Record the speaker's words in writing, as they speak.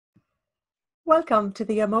Welcome to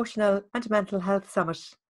the Emotional and Mental Health Summit.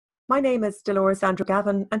 My name is Dolores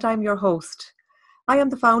Andrew-Gavin and I'm your host. I am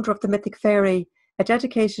the founder of The Mythic Fairy, a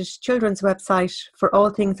dedicated children's website for all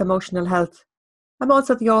things emotional health. I'm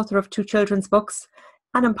also the author of 2 children's books,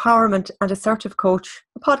 an empowerment and assertive coach,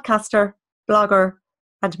 a podcaster, blogger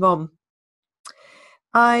and mum.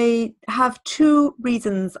 I have 2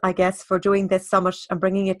 reasons, I guess, for doing this summit and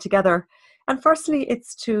bringing it together. And firstly,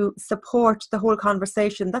 it's to support the whole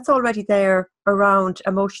conversation that's already there around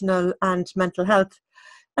emotional and mental health.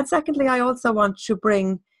 And secondly, I also want to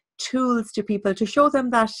bring tools to people to show them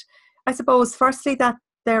that, I suppose, firstly, that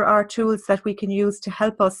there are tools that we can use to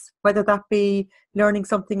help us, whether that be learning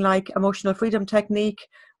something like emotional freedom technique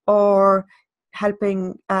or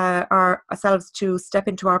helping ourselves to step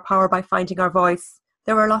into our power by finding our voice.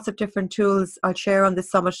 There are lots of different tools I'll share on this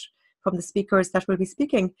summit from the speakers that will be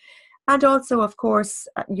speaking. And also, of course,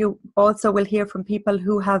 you also will hear from people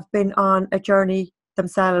who have been on a journey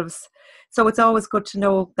themselves. So it's always good to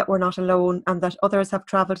know that we're not alone and that others have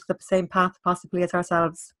travelled the same path possibly as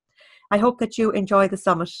ourselves. I hope that you enjoy the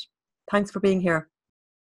summit. Thanks for being here.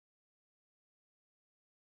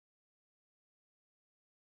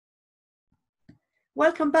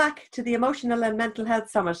 Welcome back to the Emotional and Mental Health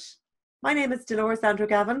Summit. My name is Dolores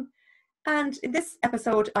Andrew-Gavin, and in this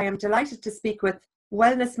episode I am delighted to speak with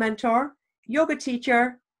Wellness Mentor, yoga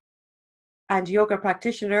teacher and yoga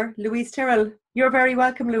practitioner, Louise Tyrrell. You're very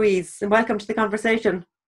welcome, Louise, and welcome to the conversation.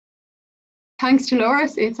 Thanks,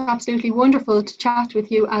 Dolores. It's absolutely wonderful to chat with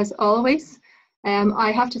you as always.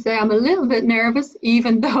 I have to say I'm a little bit nervous,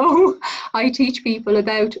 even though I teach people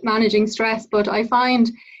about managing stress, but I find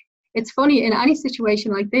it's funny in any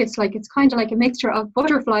situation like this, like it's kind of like a mixture of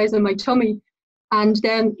butterflies in my tummy and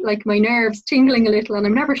then like my nerves tingling a little, and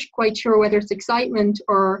I'm never quite sure whether it's excitement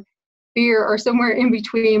or fear or somewhere in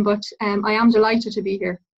between, but I am delighted to be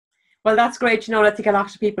here. Well, that's great. You know, I think a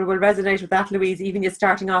lot of people will resonate with that, Louise, even you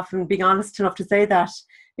starting off and being honest enough to say that,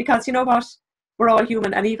 because you know what, we're all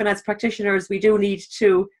human, and even as practitioners we do need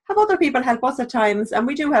to have other people help us at times, and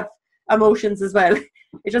we do have emotions as well.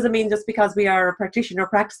 It doesn't mean just because we are a practitioner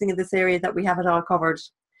practicing in this area that we have it all covered.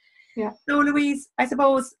 Yeah. So Louise, I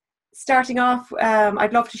suppose starting off,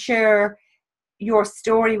 I'd love to share your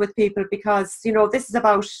story with people, because you know this is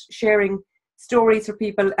about sharing stories for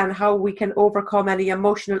people and how we can overcome any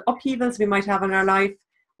emotional upheavals we might have in our life,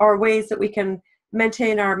 or ways that we can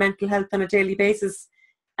maintain our mental health on a daily basis.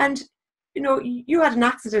 And you know, you had an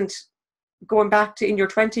accident going back to in your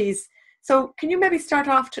 20s. So can you maybe start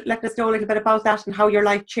off to let us know a little bit about that and how your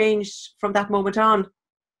life changed from that moment on?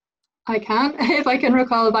 I can, if I can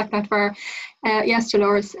recall back that far. Yes,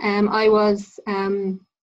 Dolores. I was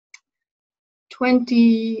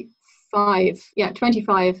 25,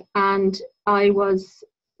 and I was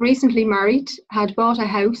recently married, had bought a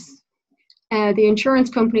house. The insurance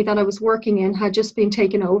company that I was working in had just been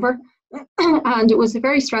taken over, and it was a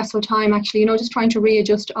very stressful time actually, you know, just trying to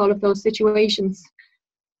readjust all of those situations.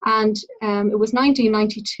 And it was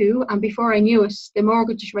 1992, and before I knew it, the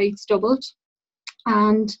mortgage rates doubled,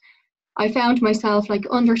 and I found myself like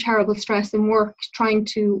under terrible stress in work, trying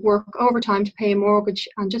to work overtime to pay a mortgage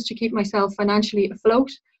and just to keep myself financially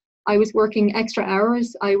afloat. I was working extra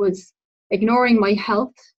hours. I was ignoring my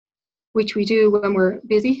health, which we do when we're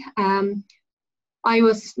busy. I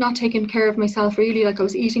was not taking care of myself really, like I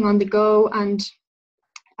was eating on the go and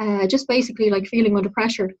just basically like feeling under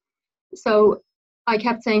pressure. So I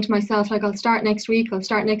kept saying to myself, like, I'll start next week, I'll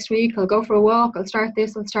go for a walk, I'll start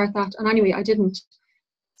this, I'll start that. And anyway, I didn't.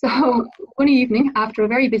 So one evening, after a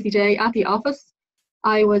very busy day at the office,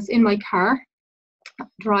 I was in my car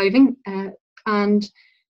driving and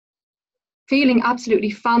feeling absolutely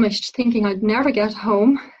famished, thinking I'd never get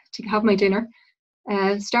home to have my dinner.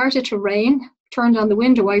 Started to rain, turned on the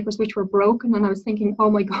window wipers, which were broken, and I was thinking, oh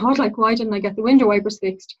my God, like, why didn't I get the window wipers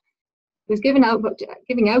fixed? I was giving out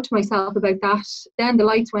to myself about that. Then the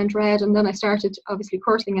lights went red, and then I started obviously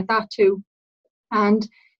cursing at that too, and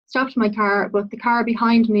stopped my car. But the car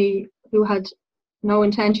behind me, who had no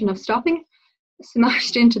intention of stopping,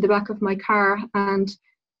 smashed into the back of my car. And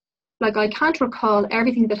like, I can't recall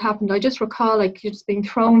everything that happened. I just recall like just being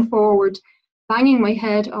thrown forward, banging my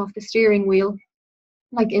head off the steering wheel.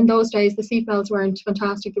 Like in those days, the seatbelts weren't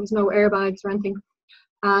fantastic. There was no airbags or anything.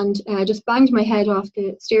 And just banged my head off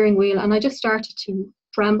the steering wheel, and I just started to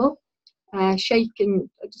tremble, shake, and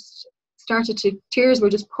tears were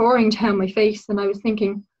just pouring down my face. And I was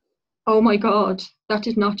thinking, oh my God, that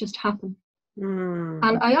did not just happen.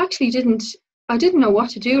 And I actually didn't know what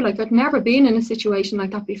to do. Like, I'd never been in a situation like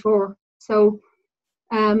that before. So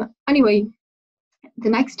anyway, the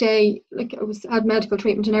next day, like had medical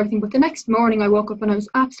treatment and everything, but the next morning I woke up and I was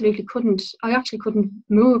I actually couldn't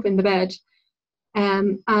move in the bed.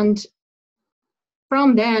 And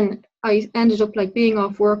from then I ended up like being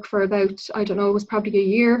off work for about, I don't know, it was probably a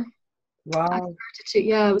year. Wow.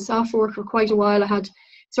 I was off work for quite a while. I had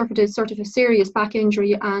suffered a serious back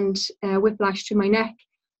injury and whiplash to my neck.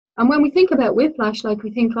 And when we think about whiplash, like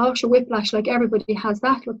we think, oh, sure, whiplash, like everybody has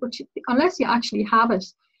that. But unless you actually have it,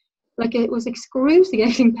 like it was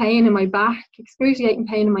excruciating pain in my back, excruciating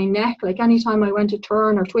pain in my neck. Like anytime I went to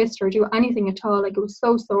turn or twist or do anything at all, like it was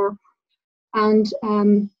so sore. And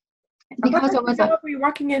because what job were you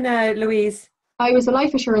working in, Louise? I was a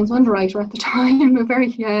life assurance underwriter at the time.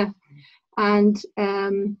 And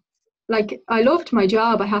like I loved my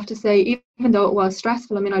job, I have to say, even though it was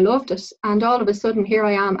stressful. I mean, I loved it. And all of a sudden, here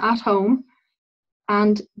I am at home,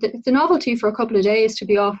 and it's a novelty for a couple of days to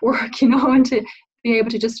be off work, and to be able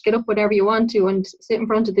to just get up whenever you want to and sit in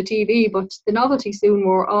front of the TV. But the novelty soon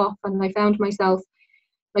wore off, and I found myself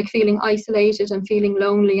like feeling isolated and feeling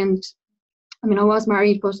lonely. And I mean, I was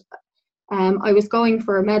married, but I was going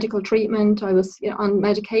for medical treatment. I was on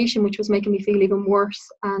medication, which was making me feel even worse.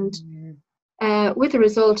 And with the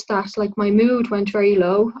result that like my mood went very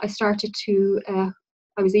low. I started to,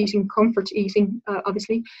 I was eating comfort eating,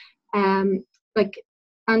 obviously, and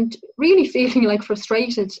really feeling like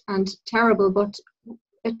frustrated and terrible. But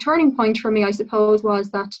a turning point for me, I suppose,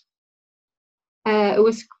 was that it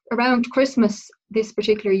was around Christmas this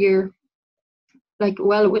particular year, like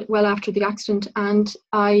well after the accident, and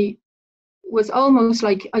I was almost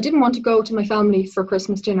like I didn't want to go to my family for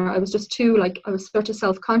Christmas dinner. I was just too, like, I was sort of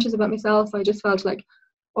self-conscious about myself. I just felt like,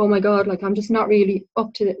 oh my God, like I'm just not really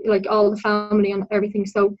up to like all the family and everything.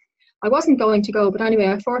 So I wasn't going to go, but anyway,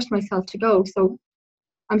 I forced myself to go. So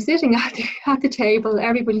I'm sitting at the table,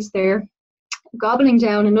 everybody's there, gobbling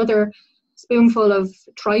down another spoonful of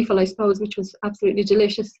trifle, I suppose, which was absolutely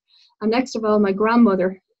delicious. And next of all, my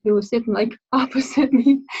grandmother, who was sitting like opposite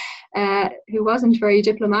me, who wasn't very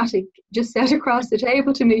diplomatic, just said across the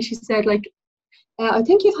table to me, she said, like, I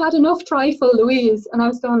think you've had enough trifle, Louise. And I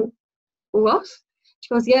was going, what?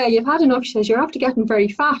 She goes, yeah, you've had enough. She says, you're after getting very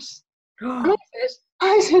fat. And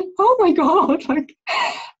I said, oh my God,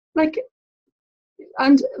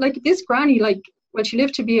 and like this granny, like, well, she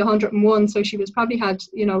lived to be 101, so she was probably had,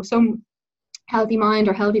 some healthy mind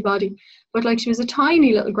or healthy body, but like she was a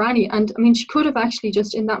tiny little granny. And I mean, she could have actually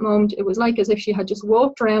just in that moment, it was like as if she had just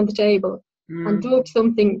walked around the table and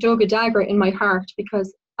dug a dagger in my heart,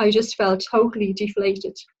 because I just felt totally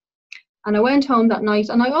deflated. And I went home that night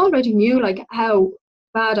and I already knew like how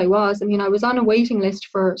bad I was. I mean, I was on a waiting list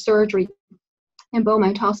for surgery in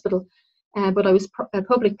Beaumont Hospital, but I was a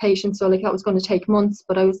public patient, so like that was going to take months.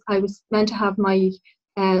 But I was meant to have my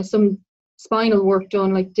some spinal work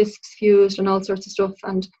done, like discs fused and all sorts of stuff.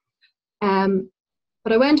 And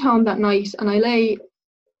but I went home that night and I lay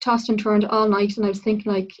tossed and turned all night, and I was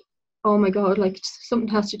thinking like, oh my God, like something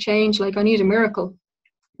has to change, like I need a miracle,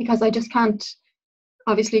 because I just can't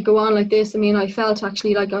obviously go on like this. I mean, I felt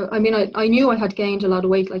actually like, I knew I had gained a lot of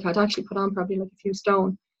weight, like I'd actually put on probably like a few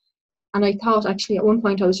stone, and I thought actually at one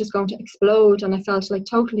point I was just going to explode, and I felt like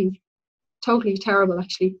totally terrible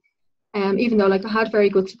actually. Even though like I had very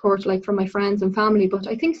good support like from my friends and family, but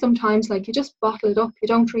I think sometimes like you just bottle it up, you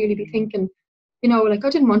don't really be thinking, like I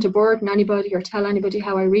didn't want to burden anybody or tell anybody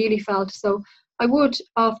how I really felt. So I would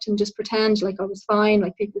often just pretend like I was fine,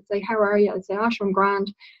 like people would say, how are you? I'd say, Ash, I'm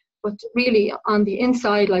grand. But really on the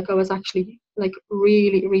inside, like I was actually like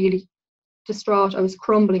really, really distraught. I was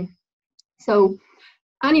crumbling. So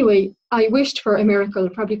anyway, I wished for a miracle,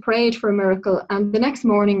 probably prayed for a miracle. And the next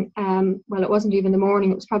morning, well, it wasn't even the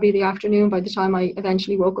morning, it was probably the afternoon by the time I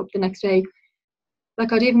eventually woke up the next day.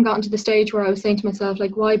 Like I'd even gotten to the stage where I was saying to myself,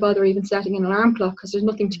 like, why bother even setting an alarm clock? Because there's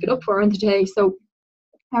nothing to get up for in the day. So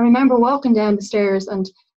I remember walking down the stairs, and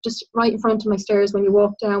just right in front of my stairs when you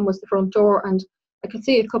walk down was the front door. And I could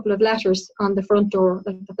see a couple of letters on the front door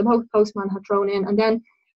like, that the postman had thrown in. And then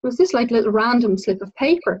there was this like little random slip of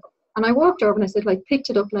paper. And I walked over and I said, like, picked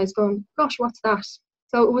it up, and I was going, gosh, what's that?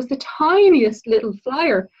 So it was the tiniest little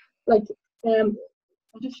flyer, like, I'll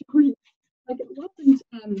just show you.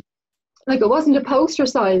 Like it wasn't a poster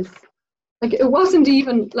size. Like it wasn't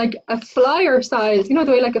even like a flyer size. You know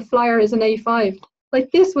the way like a flyer is an A5. Like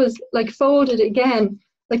this was like folded again,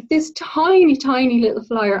 like this tiny, tiny little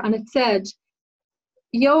flyer, and it said,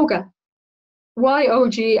 yoga.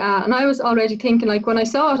 YOGA. And I was already thinking, like when I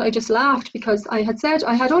saw it, I just laughed, because I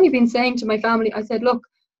had only been saying to my family, I said, look,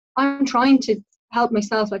 I'm trying to help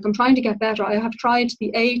myself, like I'm trying to get better. I have tried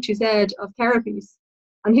the A to Z of therapies,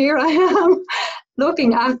 and here I am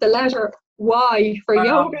looking at the letter Y for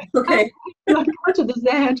yoga. Okay. Like R to the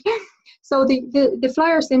Z. So the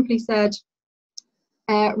flyer simply said,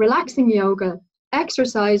 relaxing yoga,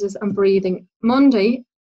 exercises and breathing, Monday,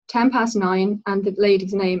 9:10, and the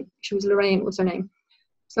lady's name, she was Lorraine, was her name.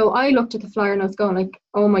 So I looked at the flyer and I was going like,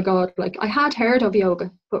 oh my God, like I had heard of yoga,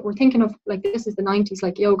 but we're thinking of like, this is the 90s,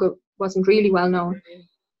 like yoga wasn't really well known.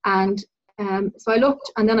 And so I looked,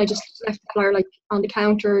 and then I just left the flyer like on the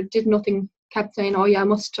counter, did nothing, kept saying, oh yeah, I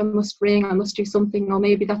must ring, I must do something, or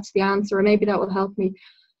maybe that's the answer, or maybe that will help me.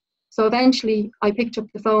 So eventually I picked up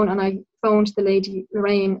the phone and I phoned the lady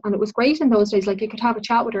Lorraine, and it was great in those days, like you could have a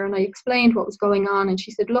chat with her, and I explained what was going on, and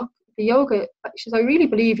she said, look, the yoga, she said, I really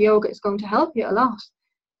believe yoga is going to help you a lot.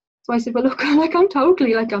 So I said, well, look, like I'm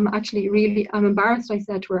totally, like I'm embarrassed. I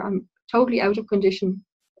said to her, I'm totally out of condition.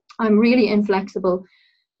 I'm really inflexible.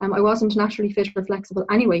 I wasn't naturally fit or flexible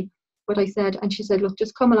anyway. But I said, and she said, look,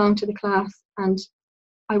 just come along to the class. And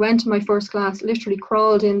I went to my first class, literally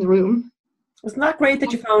crawled in the room. Isn't that great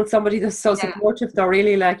that you found somebody that's so supportive though,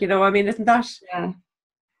 really, like, you know, I mean, isn't that? Yeah.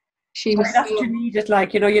 She was that's what you needed,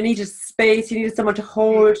 like, you know, you needed space, you needed someone to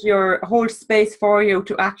hold space for you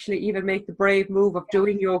to actually even make the brave move of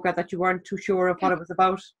doing yoga that you weren't too sure of what it was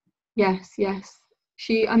about. Yes.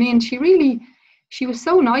 She was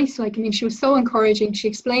so nice, like, I mean, she was so encouraging. She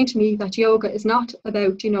explained to me that yoga is not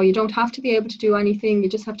about, you know, you don't have to be able to do anything, you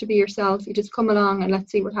just have to be yourself, you just come along and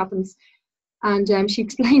let's see what happens. And she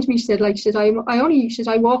explained to me, she said,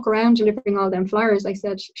 I walk around delivering all them flyers.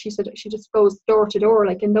 She said she just goes door to door.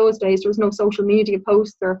 Like in those days, there was no social media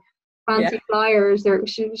posts or fancy flyers.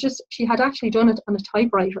 She had actually done it on a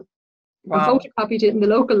typewriter. Wow. And photocopied it in the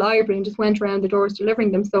local library and just went around the doors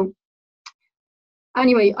delivering them. So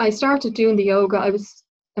anyway, I started doing the yoga. I was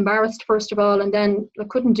embarrassed first of all, and then I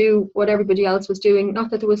couldn't do what everybody else was doing.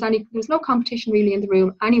 Not that there was no competition really in the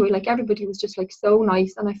room. Anyway, like everybody was just like so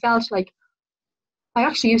nice, and I felt like I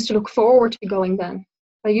actually used to look forward to going then.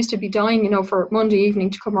 I used to be dying, you know, for Monday evening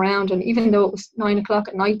to come around, and even though it was 9 o'clock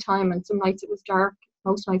at night time and some nights it was dark,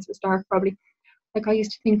 most nights it was dark probably, like I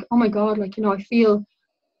used to think, oh my God, like, you know, I feel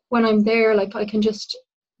when I'm there, like I can just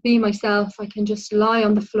be myself, I can just lie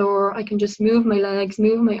on the floor, I can just move my legs,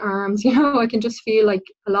 move my arms, you know, I can just feel like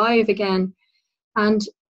alive again. And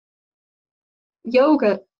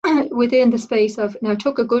yoga within the space of, now it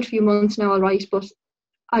took a good few months now, all right, but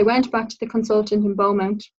I went back to the consultant in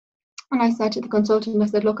Beaumont and I said to the consultant, I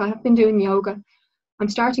said, look, I have been doing yoga. I'm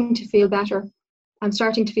starting to feel better. I'm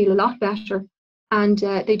starting to feel a lot better. And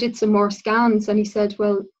they did some more scans, and he said,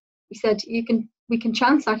 we can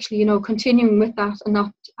chance actually, you know, continuing with that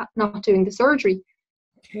and not doing the surgery.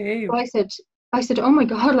 Okay. So I said, oh my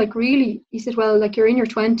God, like really? He said, well, like you're in your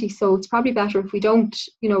 20s, so it's probably better if we don't,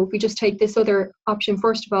 you know, if we just take this other option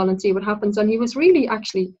first of all and see what happens. And he was really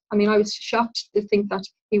actually, I mean, I was shocked to think that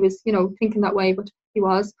he was, you know, thinking that way, but he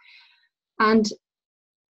was. And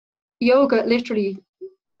yoga literally,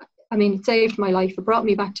 I mean, it saved my life. It brought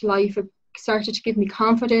me back to life. It started to give me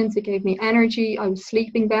confidence. It gave me energy. I was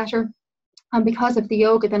sleeping better. And because of the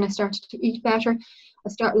yoga, then I started to eat better. I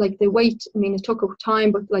started, like, the weight, I mean, it took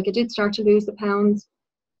time, but like I did start to lose the pounds.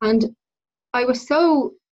 And I was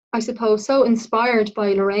so, I suppose, so inspired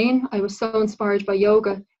by Lorraine. I was so inspired by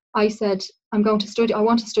yoga. I said, I want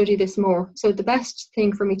to study this more. So the best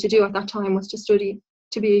thing for me to do at that time was to study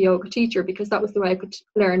to be a yoga teacher, because that was the way I could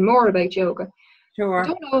learn more about yoga. Sure. I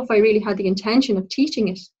don't know if I really had the intention of teaching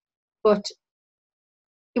it, but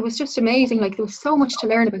it was just amazing. Like, there was so much to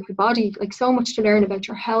learn about the body, like so much to learn about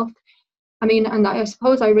your health. I mean, and I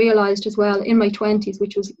suppose I realized as well in my 20s,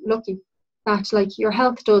 which was lucky, that like your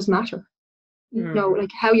health does matter. You know, like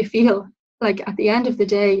how you feel. Like at the end of the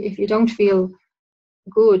day, if you don't feel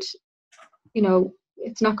good, you know,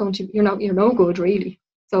 it's not going to, you're no good really.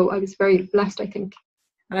 So I was very blessed, I think.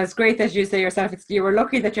 And it's great that you say yourself, you were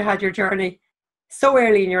lucky that you had your journey so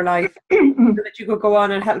early in your life so that you could go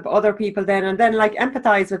on and help other people then, and then like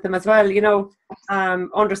empathize with them as well, you know,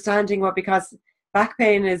 understanding because back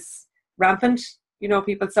pain is rampant, you know,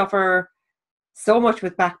 people suffer so much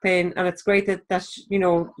with back pain, and it's great that you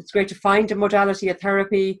know, it's great to find a modality, a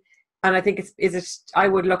therapy. And I think I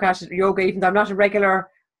would look at yoga, even though I'm not a regular,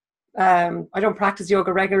 I don't practice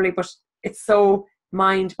yoga regularly, but it's so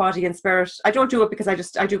mind, body and spirit. I don't do it because I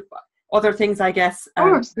do other things, I guess. Of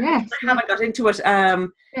course, yes. I haven't got into it.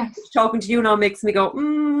 Yes. Talking to you now makes me go,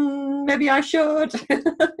 maybe I should.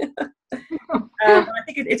 I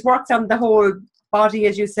think it works on the whole body,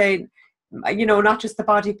 as you say, you know, not just the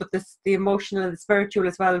body, but the emotional and the spiritual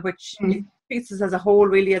as well, which treats us as a whole,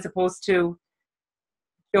 really, as opposed to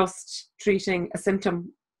just treating a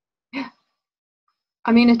symptom. Yeah.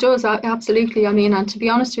 I mean, it does, absolutely. I mean, and to be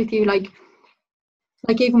honest with you, like,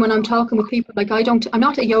 like even when I'm talking with people, like I'm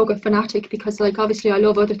not a yoga fanatic, because like obviously I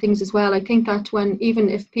love other things as well. I think that even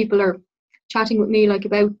if people are chatting with me like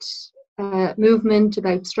about movement,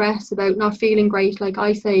 about stress, about not feeling great, like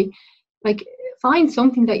I say, like find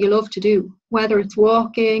something that you love to do, whether it's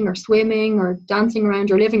walking or swimming or dancing around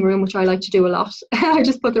your living room, which I like to do a lot. I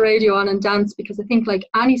just put the radio on and dance, because I think like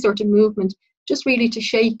any sort of movement, just really to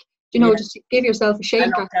shake, just to give yourself a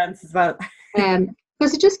shake. I love dance as well.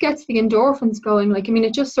 Because it just gets the endorphins going. Like, I mean,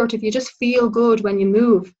 it just sort of, you just feel good when you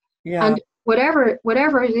move. Yeah. And whatever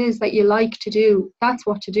it is that you like to do, that's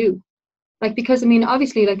what to do. Like, because I mean,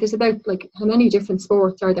 obviously, like there's about like how many different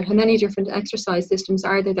sports are there, how many different exercise systems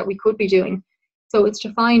are there that we could be doing. So it's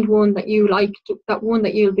to find one that you like, that one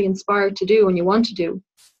that you'll be inspired to do and you want to do,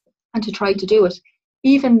 and to try to do it.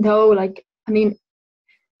 Even though, like, I mean,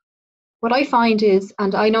 what I find is,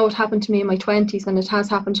 and I know it happened to me in my 20s, and it has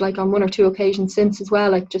happened like on one or two occasions since as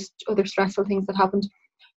well, like just other stressful things that happened.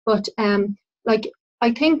 But like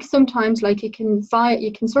I think sometimes like you can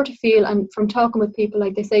sort of feel, and from talking with people,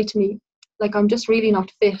 like they say to me, like I'm just really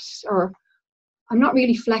not fit, or I'm not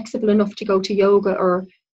really flexible enough to go to yoga, or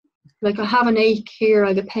like I have an ache here, I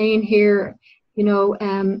have a pain here,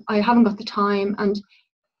 I haven't got the time. And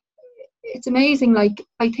it's amazing, like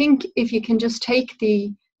I think if you can just take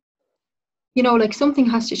the, like something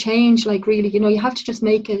has to change, like really, you have to just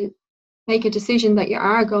make a decision that you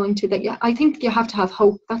are going to, that I think you have to have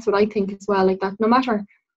hope. That's what I think as well, like that no matter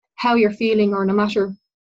how you're feeling, or no matter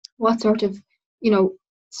what sort of,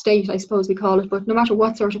 state, I suppose we call it, but no matter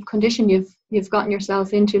what sort of condition you've gotten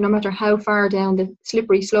yourself into, no matter how far down the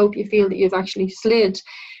slippery slope you feel that you've actually slid,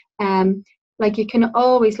 like you can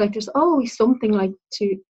always, like there's always something like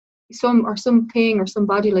to something or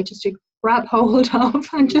somebody like just to grab hold of,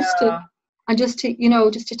 and just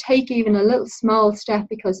to take even a little small step,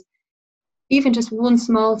 because even just one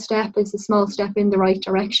small step is a small step in the right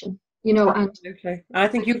direction, Absolutely. And I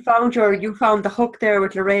think you found the hook there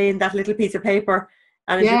with Lorraine, that little piece of paper,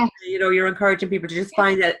 and you're encouraging people to just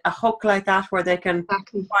find a hook like that where they can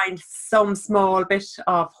find some small bit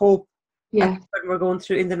of hope when we're going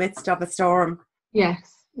through in the midst of a storm.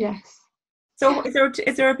 Yes. So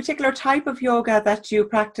is there a particular type of yoga that you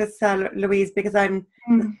practice, Louise? Because I'm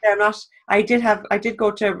not. I did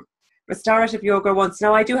go to restorative yoga once.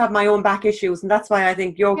 Now I do have my own back issues, and that's why I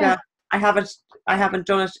think yoga. Yeah. I haven't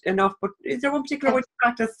done it enough. But is there one particular way to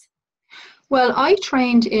practice? Well, I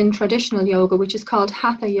trained in traditional yoga, which is called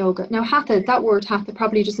Hatha yoga. Now, that word Hatha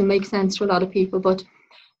probably doesn't make sense to a lot of people, but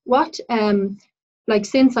what like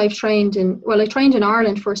since I trained in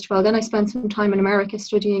Ireland first of all, then I spent some time in America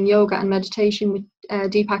studying yoga and meditation with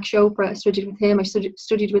Deepak Chopra. I studied with him. I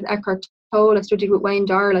studied with Eckhart Tolle. I studied with Wayne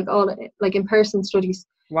Dyer, like all like in-person studies.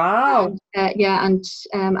 Wow. And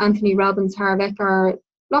Anthony Robbins, Harv Eker,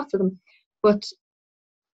 lots of them. But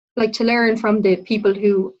like to learn from the people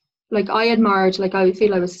who like I admired, like I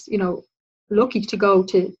feel I was, lucky to go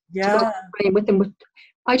to go train with them. But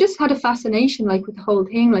I just had a fascination like with the whole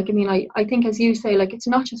thing. Like, I mean, I think, as you say, like it's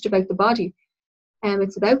not just about the body,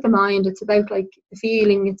 it's about the mind, it's about like the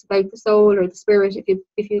feeling, it's about the soul or the spirit,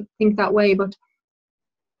 if you think that way. But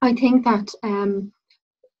I think that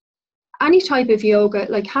any type of yoga,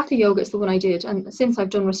 like Hatha yoga is the one I did, and since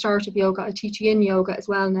I've done restorative yoga, I teach yin yoga as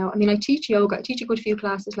well now. I mean, I teach yoga, I teach a good few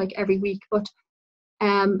classes like every week, but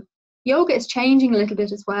yoga is changing a little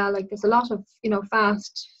bit as well. Like there's a lot of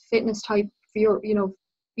fast fitness type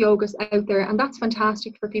yogas out there, and that's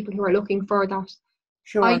fantastic for people who are looking for that.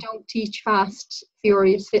 Sure. I don't teach fast,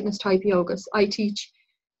 furious fitness type yogas. I teach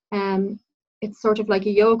it's sort of like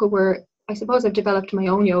a yoga where I suppose I've developed my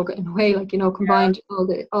own yoga in a way, like combined all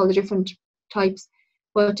the different types,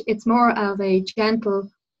 but it's more of a gentle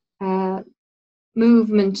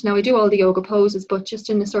movement. Now I do all the yoga poses, but just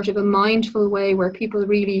in a sort of a mindful way where people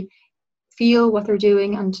really feel what they're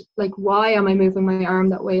doing, and like, why am I moving my arm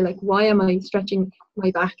that way? Like, why am I stretching my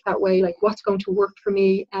back that way? Like, what's going to work for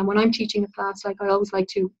me? And when I'm teaching a class, like I always like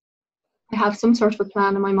to have some sort of a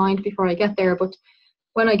plan in my mind before I get there. But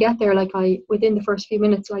when I get there, like within the first few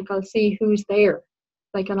minutes, like I'll see who's there,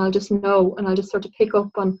 like, and I'll just know, and I'll just sort of pick up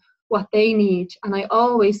on what they need. And I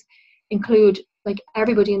always include like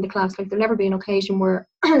everybody in the class. Like there'll never be an occasion where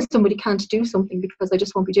somebody can't do something because I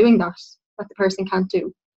just won't be doing that the person can't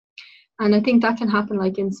do. And I think that can happen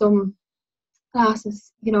like in some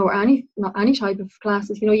classes, or not any type of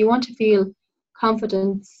classes. You want to feel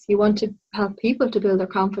confidence. You want to help people to build their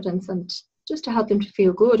confidence, and just to help them to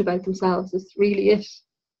feel good about themselves is really it.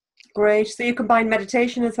 Great. So you combine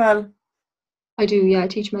meditation as well? I do, yeah. I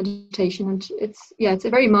teach meditation, and it's a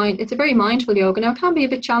very mindful yoga. Now it can be a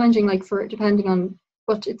bit challenging, like depending on,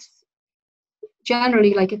 but it's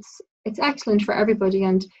generally like it's it's excellent for everybody.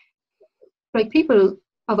 And like people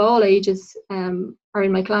of all ages are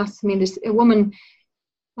in my class. I mean, there's a woman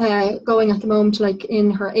going at the moment, like in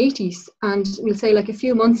her 80s, and we'll say like a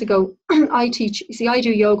few months ago, I teach, you see, I do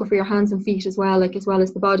yoga for your hands and feet as well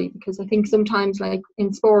as the body, because I think sometimes like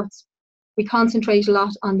in sports, we concentrate a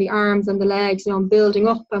lot on the arms and the legs, you know, building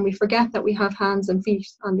up, and we forget that we have hands and feet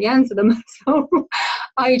on the ends of them. So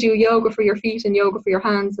I do yoga for your feet and yoga for your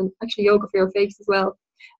hands, and actually yoga for your face as well.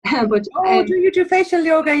 But do you do facial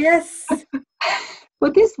yoga? Yes.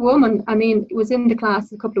 But this woman, I mean, was in the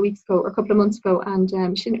class a couple of weeks ago or a couple of months ago,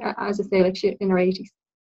 and she, as I say, like she in her 80s. It's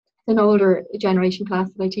an older generation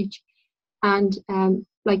class that I teach, and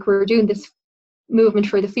like we're doing this movement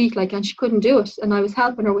for the feet, like, and she couldn't do it, and I was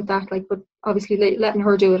helping her with that, like, but obviously letting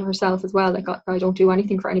her do it herself as well. Like I don't do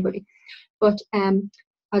anything for anybody, but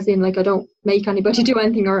as in like I don't make anybody do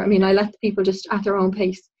anything, or I mean I let people just at their own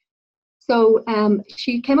pace. So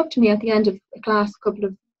she came up to me at the end of the class a couple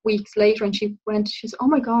of weeks later, and she says, oh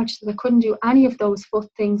my God, she said, I couldn't do any of those foot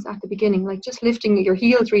things at the beginning, like just lifting your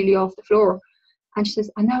heels really off the floor. And she says,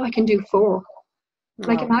 and now I can do 4.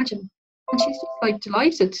 Like, imagine. And she's just like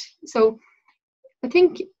delighted. So I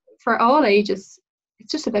think for all ages,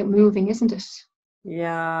 it's just about moving, isn't it?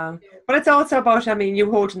 Yeah, but it's also about, I mean, you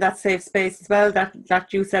holding that safe space as well, that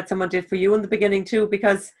you said someone did for you in the beginning too,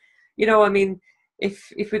 because, you know, I mean,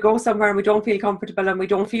 if we go somewhere and we don't feel comfortable and we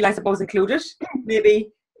don't feel, I suppose, included,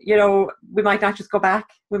 maybe, you know, we might not just go back.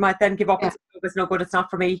 We might then give up and say, oh, it's no good, it's not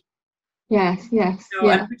for me. Yes. You know,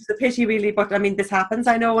 and which is a pity, really. But I mean, this happens,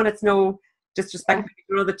 I know, and it's no disrespect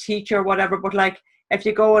to the teacher or whatever. But like, if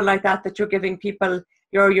you go on like that you're giving people,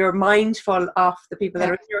 you're mindful of the people that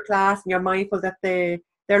are in your class, and you're mindful that they're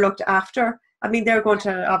looked after. I mean, they're going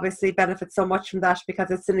to obviously benefit so much from that, because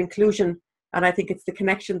it's an inclusion, and I think it's the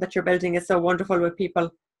connection that you're building is so wonderful with people,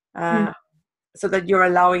 so that you're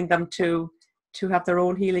allowing them to have their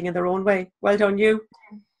own healing in their own way. Well done, you.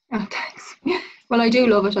 Oh, thanks. Well, I do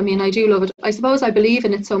love it. I mean, I do love it. I suppose I believe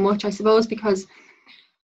in it so much, I suppose, because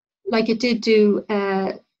like it did do,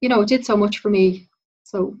 you know, it did so much for me.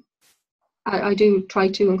 So I do try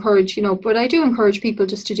to encourage, you know, but I do encourage people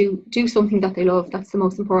just to do something that they love. That's the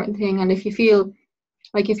most important thing. And if you feel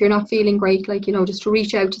like, if you're not feeling great, like, you know, just to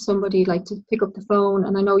reach out to somebody, like to pick up the phone.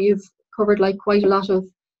 And I know you've covered like quite a lot of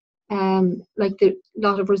like the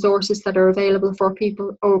lot of resources that are available for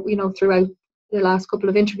people, or, you know, throughout the last couple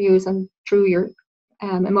of interviews and through your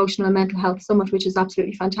emotional and mental health summit, which is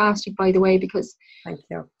absolutely fantastic, by the way, because thank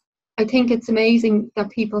you. I think it's amazing that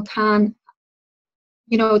people can,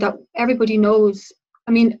 you know, that everybody knows.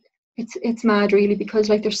 I mean, it's mad really, because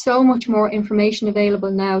like there's so much more information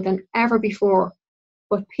available now than ever before,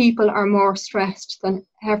 but people are more stressed than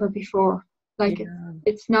ever before. Like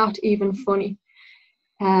it's not even funny.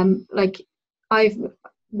 Like I've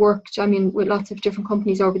worked, I mean, with lots of different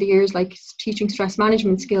companies over the years, like teaching stress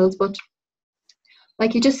management skills, but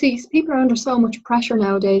like you just see people are under so much pressure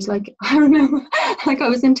nowadays. Like I remember, like I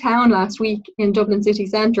was in town last week in Dublin city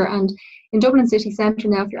centre, and in Dublin city centre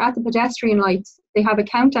now, if you're at the pedestrian lights, they have a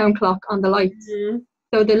countdown clock on the lights.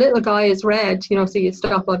 So the little guy is red, you know, so you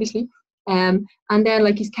stop obviously. And then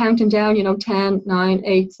like he's counting down, you know, 10, 9,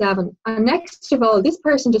 8, 7. And next of all, this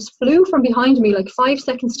person just flew from behind me, like 5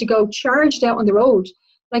 seconds to go, charged out on the road.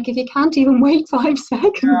 Like if you can't even wait 5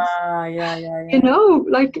 seconds, you know,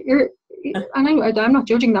 like you're, and I'm not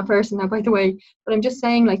judging that person now, by the way, but I'm just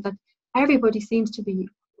saying like that everybody seems to be,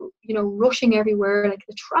 you know, rushing everywhere. Like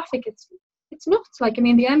the traffic, it's nuts. Like, I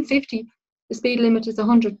mean, the M50, the speed limit is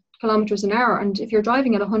 100 kilometers an hour, and if you're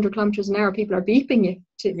driving at 100 kilometers an hour, people are beeping you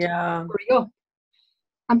to hurry up.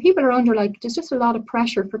 And people are under, like, there's just a lot of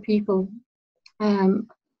pressure for people. You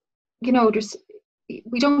know,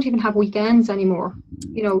 we don't even have weekends anymore.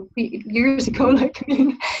 You know, years ago, like, I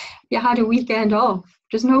mean, you had a weekend off.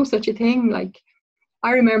 There's no such a thing. Like,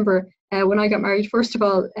 I remember when I got married, first of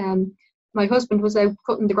all, my husband was out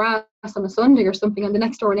cutting the grass on a Sunday or something, and the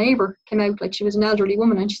next door neighbour came out, like she was an elderly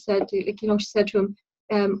woman, and she said, like, you know, she said to him,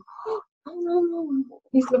 oh, no.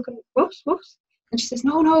 He's looking, what? And she says,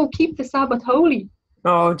 no, keep the Sabbath holy.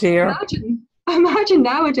 Oh dear. Imagine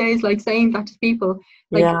nowadays, like, saying that to people.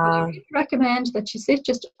 Like, I really recommend that you sit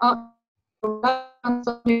just on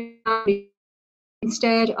Sunday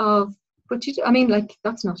instead of, but I mean, like,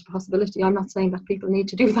 that's not a possibility. I'm not saying that people need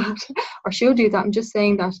to do that or should do that. I'm just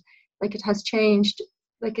saying that, like, it has changed.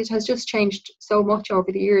 Like, it has just changed so much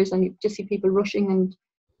over the years, and you just see people rushing and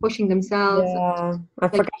pushing themselves. I'm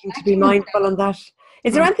forgetting to be mindful on that.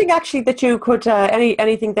 Is there anything actually that you could,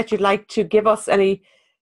 anything that you'd like to give us, any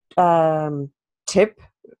tip,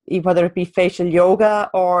 whether it be facial yoga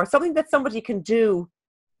or something that somebody can do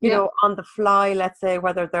you know, on the fly, let's say,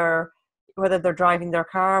 whether they're driving their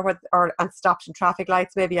car and stopped in traffic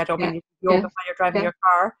lights. Maybe I don't mean you do yoga while you're driving your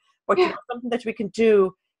car, but you know, something that we can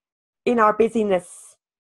do in our busyness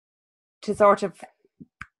to sort of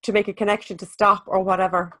to make a connection, to stop or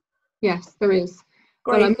whatever. Yes, there is.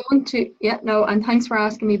 Great. But I'm going to and thanks for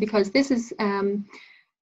asking me, because this is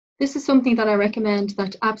something that I recommend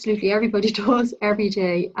that absolutely everybody does every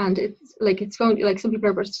day. And it's going to, like, some people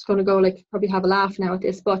are just going to go, like, probably have a laugh now at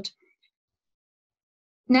this, but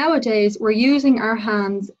nowadays we're using our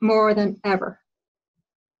hands more than ever.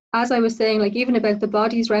 As I was saying, like, even about the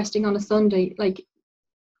bodies resting on a Sunday, like,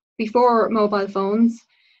 before mobile phones,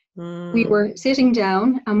 we were sitting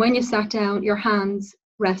down, and when you sat down, your hands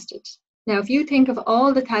rested. Now, if you think of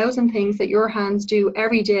all the 1,000 things that your hands do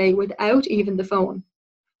every day without even the phone,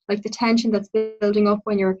 like the tension that's building up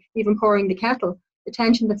when you're even pouring the kettle, the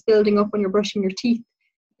tension that's building up when you're brushing your teeth,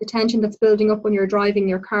 the tension that's building up when you're driving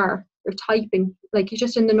your car, you're typing, like, you're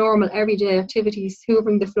just in the normal everyday activities,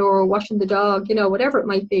 hoovering the floor, washing the dog, you know, whatever it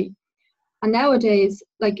might be. And nowadays,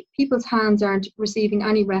 like, people's hands aren't receiving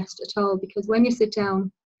any rest at all, because when you sit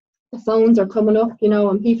down, the phones are coming up, you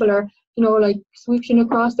know, and people are, you know, like, swooshing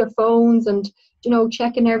across their phones and, you know,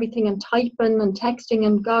 checking everything and typing and texting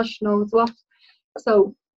and gosh knows what.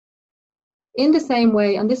 So in the same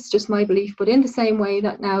way, and this is just my belief, but in the same way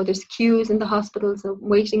that now there's queues in the hospitals and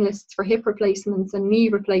waiting lists for hip replacements and knee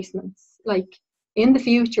replacements, like, in the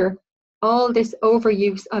future, all this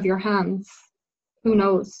overuse of your hands, who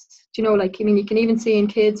knows? Do you know, like, I mean, you can even see in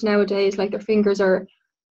kids nowadays, like, their fingers are,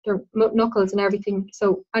 their knuckles and everything.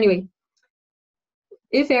 So anyway,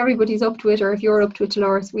 if everybody's up to it, or if you're up to it,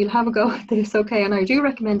 Dolores, we'll have a go at this, okay? And I do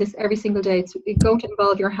recommend this every single day. It's going to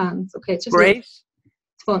involve your hands, okay? It's just great. It's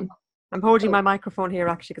fun. I'm holding my microphone here,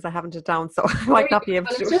 actually, because I haven't it down, so I might not be able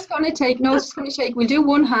to. It's just going to take, we'll do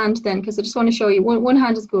one hand then, because I just want to show you. One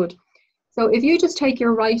hand is good. So if you just take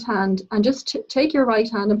your right hand and just take your right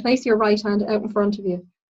hand and place your right hand out in front of you,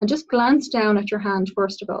 and just glance down at your hand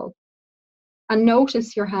first of all, and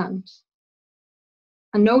notice your hand,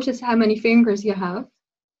 and notice how many fingers you have,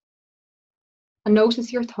 and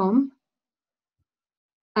notice your thumb.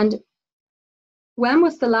 And when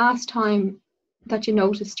was the last time that you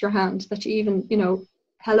noticed your hand, that you even, you know,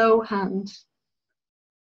 hello hand?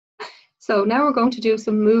 So now we're going to do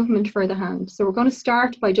some movement for the hand. So we're going to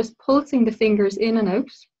start by just pulsing the fingers in and out.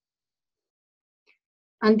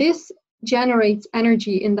 And this generates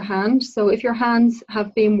energy in the hand. So if your hands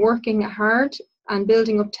have been working hard and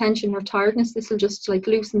building up tension or tiredness, this will just, like,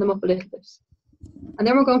 loosen them up a little bit. And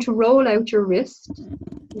then we're going to roll out your wrist.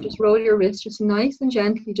 You just roll your wrist just nice and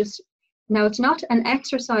gently. Now, it's not an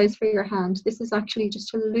exercise for your hand. This is actually just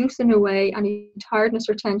to loosen away any tiredness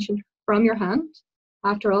or tension from your hand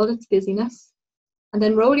after all its busyness. And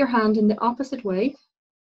then roll your hand in the opposite way.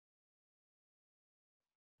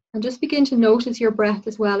 And just begin to notice your breath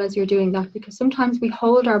as well as you're doing that, because sometimes we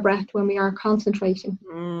hold our breath when we are concentrating.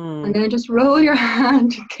 And then just roll your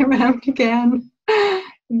hand around again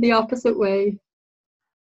in the opposite way.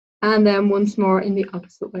 And then once more in the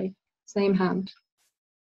opposite way. Same hand.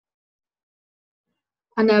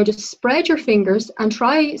 And now just spread your fingers and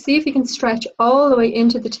see if you can stretch all the way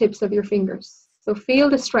into the tips of your fingers. So feel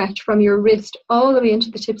the stretch from your wrist all the way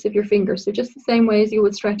into the tips of your fingers. So just the same way as you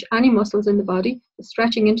would stretch any muscles in the body, just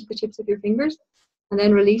stretching into the tips of your fingers, and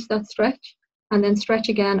then release that stretch, and then stretch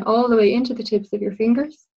again all the way into the tips of your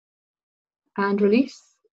fingers, and release,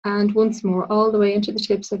 and once more all the way into the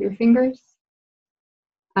tips of your fingers,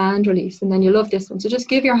 and release. And then you love this one. So just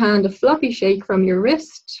give your hand a floppy shake from your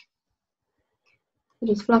wrist. So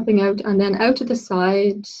just flopping out and then out to the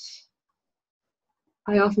side.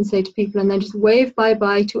 I often say to people, and then just wave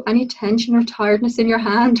bye-bye to any tension or tiredness in your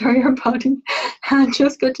hand or your body, and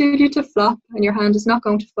just continue to flop, and your hand is not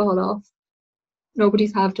going to fall off.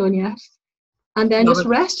 Nobody's have done yet. And then just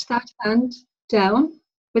rest that hand down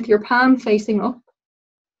with your palm facing up.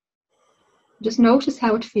 Just notice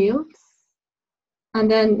how it feels. And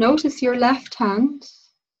then notice your left hand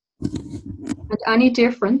and any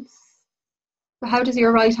difference. So how does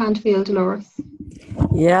your right hand feel, Dolores?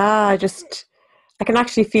 Yeah, I can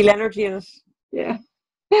actually feel energy in it. Yeah.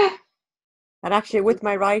 And actually with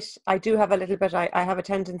my right, I do have a little bit, I have a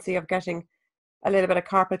tendency of getting a little bit of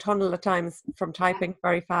carpal tunnel at times from typing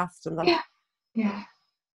very fast. And that. Yeah.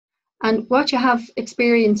 And what you have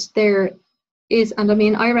experienced there is, and I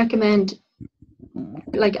mean, I recommend,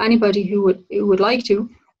 like, anybody who would like to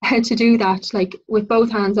do that, like with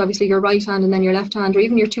both hands, obviously your right hand and then your left hand, or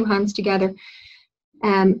even your two hands together,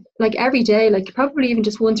 like every day, like probably even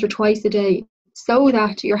just once or twice a day, so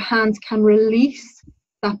that your hands can release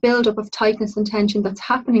that buildup of tightness and tension that's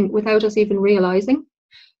happening without us even realizing.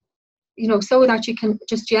 so that you can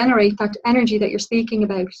just generate that energy that you're speaking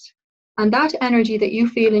about. And that energy that you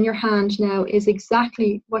feel in your hand now is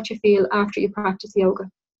exactly what you feel after you practice yoga.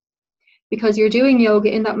 Because you're doing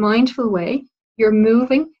yoga in that mindful way, you're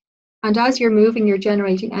moving, and as you're moving, you're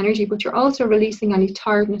generating energy, but you're also releasing any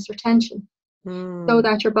tiredness or tension so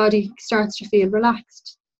that your body starts to feel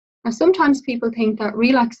relaxed. Now, sometimes people think that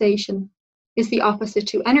relaxation is the opposite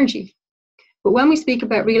to energy. But when we speak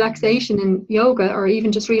about relaxation in yoga, or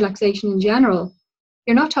even just relaxation in general,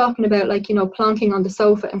 you're not talking about plonking on the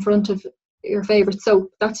sofa in front of your favorite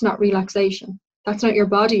soap. That's not relaxation. That's not your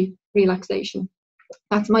body relaxation.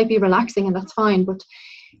 That might be relaxing and that's fine, but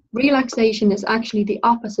relaxation is actually the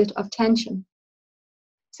opposite of tension.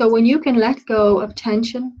 So when you can let go of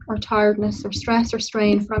tension or tiredness or stress or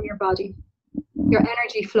strain from your body, your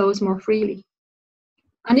energy flows more freely.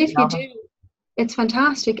 And if you do, it's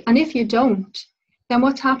fantastic. And if you don't, then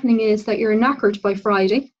what's happening is that you're knackered by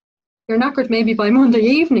Friday. You're knackered maybe by Monday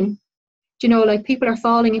evening. People are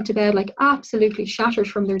falling into bed absolutely shattered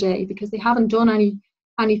from their day because they haven't done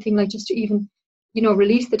anything just to even,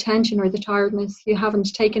 release the tension or the tiredness. You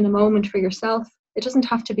haven't taken a moment for yourself. It doesn't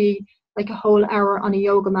have to be a whole hour on a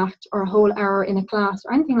yoga mat or a whole hour in a class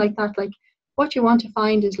or anything like that. What you want to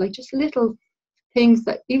find is just little things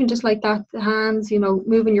that, even just like that, the hands,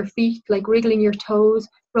 moving your feet, wriggling your toes,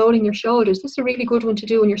 rolling your shoulders. This is a really good one to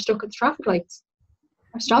do when you're stuck at the traffic lights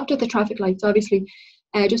or stopped at the traffic lights, obviously,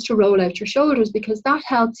 just to roll out your shoulders, because that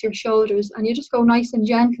helps your shoulders, and you just go nice and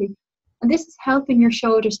gently. And this is helping your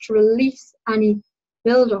shoulders to release any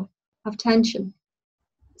build-up of tension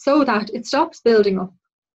so that it stops building up.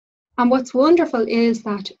 And what's wonderful is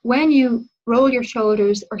that when you roll your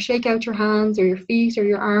shoulders or shake out your hands or your feet or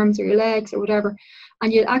your arms or your legs or whatever,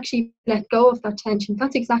 and you actually let go of that tension,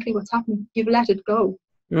 that's exactly what's happening. You've let it go.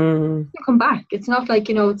 It'll come back. It's not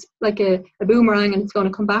it's like a boomerang and it's going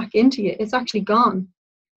to come back into you. It's actually gone.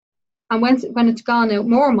 And when it's gone out,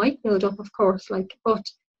 more might build up, of course, but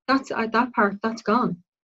that's at that part, that's gone.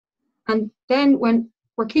 And then when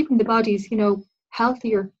we're keeping the bodies,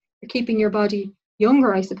 healthier, you're keeping your body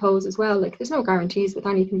younger, I suppose, as well. There's no guarantees with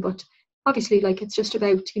anything, but obviously, it's just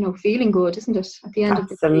about, feeling good, isn't it? At the end of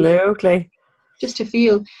the day. Absolutely. Just to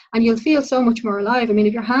feel, and you'll feel so much more alive. I mean,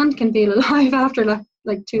 if your hand can feel alive after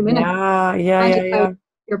 2 minutes, yeah.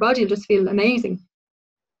 Your body will just feel amazing.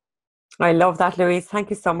 I love that, Louise. Thank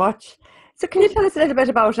you so much. So can you tell us a little bit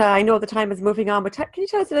about, I know the time is moving on, but can you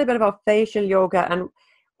tell us a little bit about facial yoga and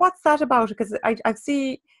what's that about? Because I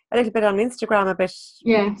see a little bit on Instagram a bit.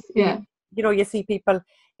 Yes, yeah. You see people.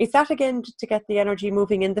 Is that again to get the energy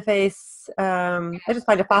moving in the face? I just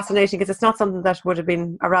find it fascinating because it's not something that would have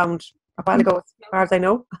been around a while ago, as far as I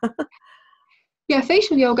know. Yeah,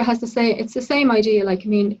 facial yoga has it's the same idea.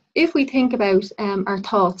 If we think about our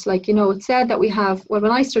thoughts, it's said that we have, when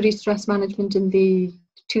I studied stress management in the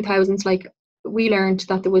 2000s, we learned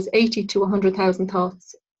that there was 80 to 100,000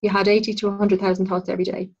 thoughts. You had 80 to 100,000 thoughts every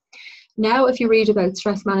day. Now, if you read about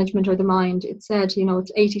stress management or the mind, it said,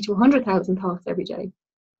 it's 80 to 100,000 thoughts every day.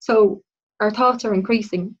 So our thoughts are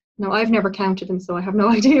increasing. Now, I've never counted them, so I have no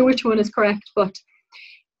idea which one is correct, but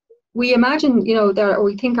we imagine, that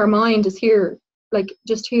we think our mind is here,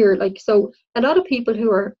 just here. So a lot of people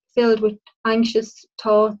who are filled with anxious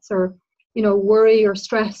thoughts or, worry or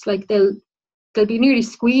stress, they'll be nearly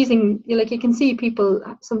squeezing, you can see people,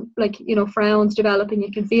 some frowns developing.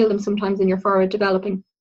 You can feel them sometimes in your forehead developing,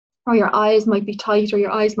 or your eyes might be tight, or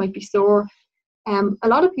your eyes might be sore. A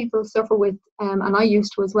lot of people suffer with, and I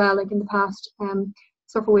used to as well, in the past,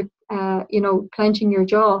 suffer with, clenching your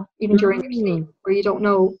jaw, even during your sleep, where you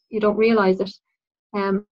don't realize it.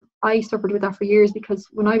 I suffered with that for years because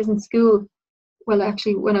when I was in school, when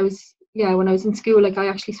I was in school, I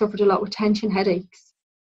actually suffered a lot with tension headaches.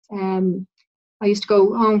 I used to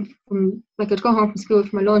go home from, I'd go home from school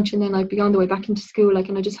for my lunch, and then I'd be on the way back into school,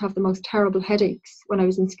 and I just have the most terrible headaches when I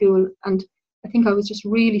was in school. And I think I was just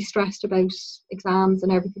really stressed about exams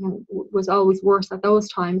and everything, and it was always worse at those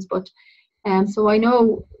times. But so I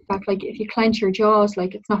know that if you clench your jaws,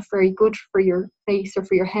 it's not very good for your face or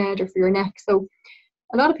for your head or for your neck. So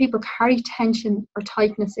a lot of people carry tension or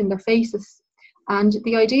tightness in their faces. And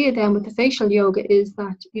the idea then with the facial yoga is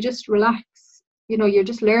that you just relax. You're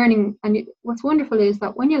just learning. And what's wonderful is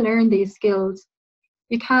that when you learn these skills,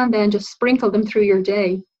 you can then just sprinkle them through your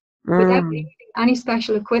day without needing any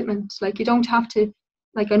special equipment. You don't have to,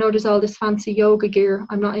 I know there's all this fancy yoga gear.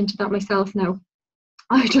 I'm not into that myself now.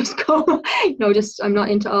 I just go, I'm not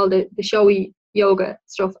into all the showy yoga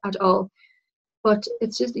stuff at all. But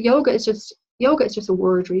it's just, yoga is just a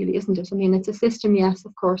word, really, isn't it? I mean, it's a system, yes,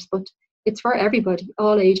 of course, but it's for everybody,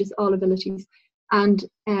 all ages, all abilities. And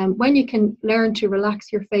when you can learn to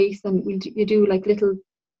relax your face, and you do like little,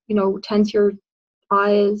 tense your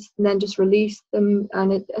eyes and then just release them,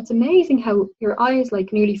 and it's amazing how your eyes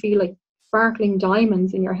like nearly feel like sparkling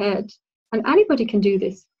diamonds in your head. And anybody can do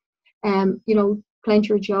this. Clench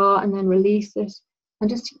your jaw and then release it, and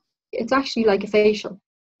just, it's actually like a facial.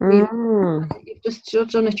 Really. You've just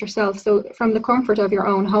done it yourself. So from the comfort of your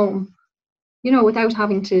own home, without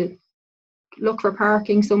having to look for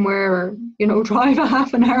parking somewhere, or drive a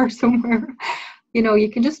half an hour somewhere,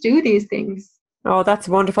 you can just do these things. Oh, that's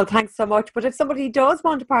wonderful. Thanks so much. But if somebody does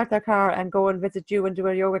want to park their car and go and visit you and do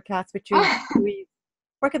a yoga class with you,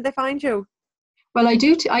 where can they find you? Well, I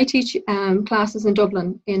do. I teach classes in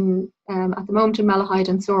Dublin at the moment in Malahide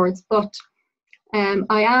and Swords, but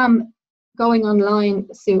I am going online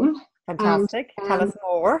soon. Fantastic. And, tell us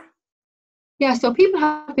more. Yeah, so people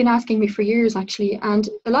have been asking me for years, actually, and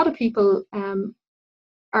a lot of people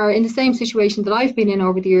are in the same situation that I've been in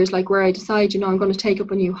over the years, like where I decide, I'm going to take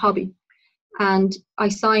up a new hobby. And I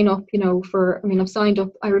sign up, I've signed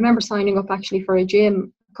up, I remember signing up actually for a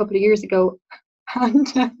gym a couple of years ago,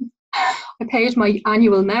 and I paid my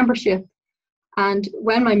annual membership. And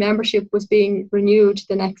when my membership was being renewed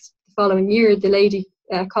the following year, the lady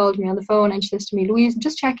called me on the phone and she says to me, "Louise, I'm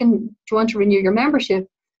just checking, do you want to renew your membership?"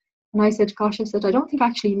 And I said, "Gosh," I said, "I don't think I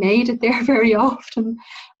actually made it there very often."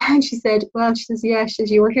 And she said, "Well," she says, "yeah," she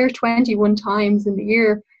says, "you were here 21 times in the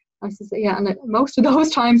year." I said, "Yeah," and most of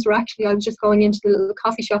those times were actually, I was just going into the little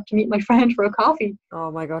coffee shop to meet my friend for a coffee.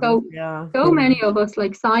 Oh my goodness, So many of us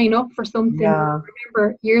like sign up for something. Yeah. I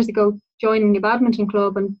remember years ago joining a badminton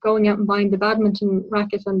club and going out and buying the badminton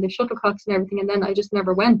racket and the shuttlecocks and everything, and then I just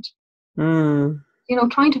never went.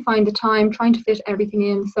 Trying to find the time, trying to fit everything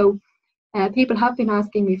in. So people have been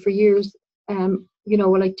asking me for years,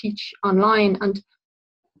 will I teach online? And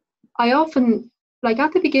I often, like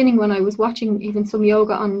at the beginning when I was watching even some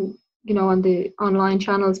yoga on the online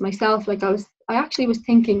channels myself, like I actually was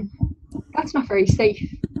thinking, that's not very safe,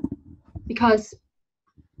 because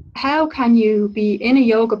how can you be in a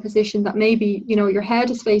yoga position that maybe, your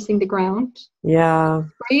head is facing the ground, the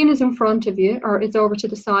screen is in front of you or it's over to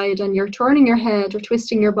the side, and you're turning your head or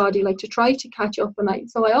twisting your body like to try to catch up. And I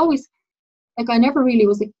was never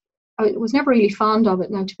really fond of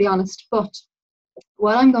it now, to be honest. But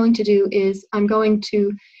what I'm going to do is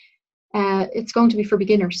it's going to be for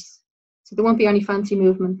beginners. So there won't be any fancy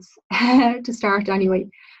movements to start anyway.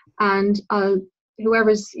 And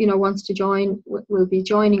whoever's, wants to join will be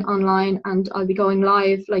joining online, and I'll be going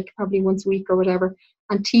live like probably once a week or whatever,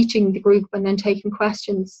 and teaching the group and then taking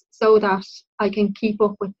questions so that I can keep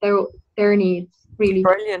up with their needs. Really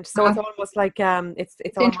brilliant. So it's almost like it's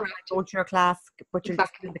almost like going to your class, but you're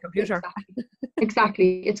just in the computer.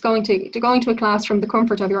 Exactly. It's going to a class from the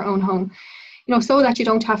comfort of your own home, so that you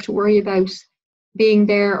don't have to worry about being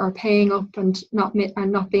there or paying up and not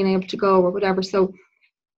being able to go or whatever. So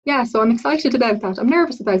yeah, so I'm excited about that. I'm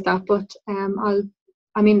nervous about that, but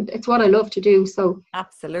it's what I love to do. So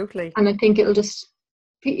absolutely. And I think it'll just,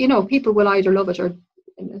 people will either love it or,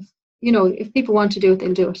 if people want to do it,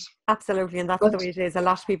 they'll do it. Absolutely, and that's the way it is. A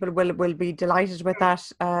lot of people will be delighted with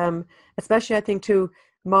that, especially I think to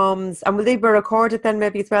moms. And will they be recorded then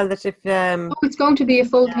maybe as well? That if it's going to be a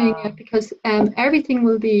full thing, because everything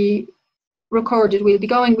will be recorded. We'll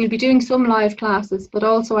be doing some live classes, but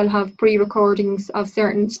also I'll have pre-recordings of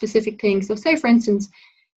certain specific things. So say for instance,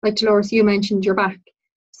 like Dolores, you mentioned your back.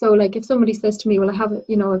 So like if somebody says to me, well, I have a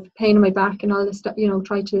pain in my back and all this,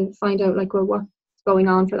 try to find out like, well, what's going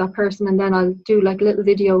on for that person, and then I'll do like a little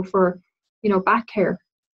video for back care,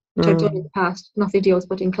 which I've done in the past, not videos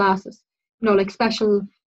but in classes, like special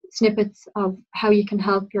snippets of how you can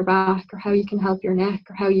help your back or how you can help your neck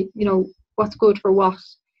or how what's good for what.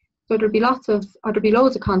 So there'll be loads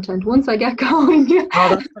of content once I get going. Oh,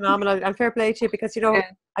 that's phenomenal. And fair play to you, because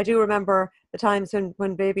I do remember the times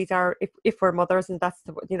when babies are, if we're mothers, and that's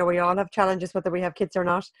we all have challenges whether we have kids or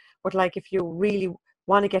not, but like if you really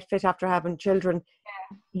want to get fit after having children,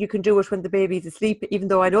 you can do it when the baby's asleep, even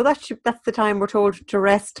though I know that's the time we're told to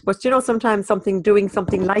rest. But sometimes doing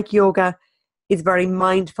something like yoga is very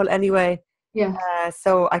mindful anyway. Yeah.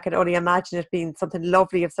 So I can only imagine it being something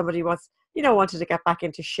lovely if somebody wanted to get back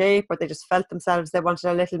into shape, or they just felt themselves, they wanted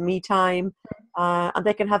a little me time, and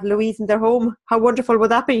they can have Louise in their home. How wonderful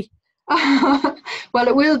would that be? Well,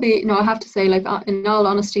 it will be. I have to say, like, in all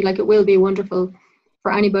honesty, like, it will be wonderful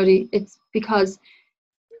for anybody. It's because,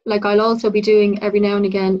 like, I'll also be doing every now and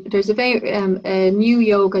again, there's a new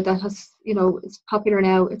yoga that has, it's popular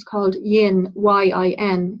now. It's called Yin,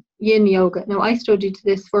 Y-I-N, Yin yoga. Now, I studied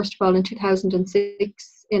this first of all in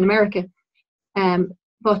 2006 in America,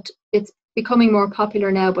 but it's becoming more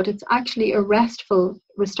popular now, but it's actually a restful,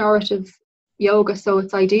 restorative yoga. So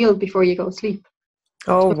it's ideal before you go to sleep.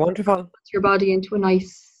 Oh, To wonderful. put your body into a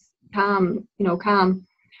nice, calm.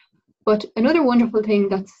 But another wonderful thing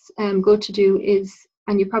that's good to do is,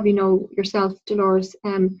 and you probably know yourself, Dolores,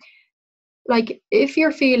 like if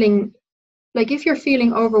you're feeling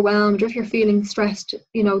overwhelmed, or if you're feeling stressed,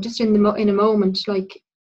 just in a moment, like,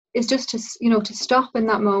 is just to, to stop in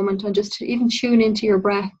that moment and just to even tune into your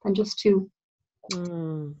breath, and just to,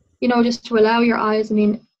 just to allow your eyes. I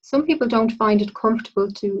mean, some people don't find it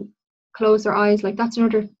comfortable to close their eyes. Like, that's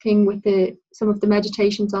another thing with some of the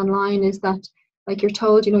meditations online, is that, like, you're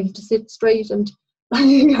told, you have to sit straight, and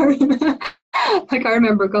like, I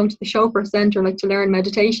remember going to the Chopra Center, like, to learn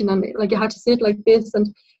meditation, and like, you had to sit like this, and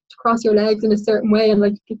to cross your legs in a certain way, and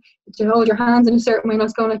like to hold your hands in a certain way, and I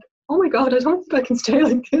was going like, oh my God, I don't think I can stay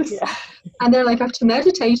like this. Yeah. And then, like, I have to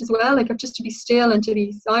meditate as well, like, I have just to be still and to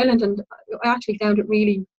be silent, and I actually found it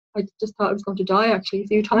really, I just thought I was going to die actually a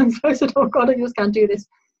few times. I said, oh God, I just can't do this.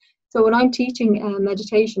 So when I'm teaching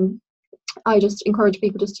meditation, I just encourage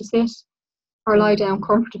people just to sit or lie down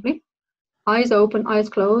comfortably, eyes open, eyes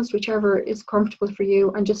closed, whichever is comfortable for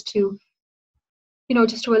you, and just to,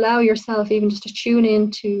 just to allow yourself even just to tune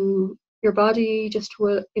into your body, just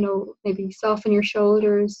to, maybe soften your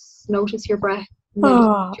shoulders, notice your breath,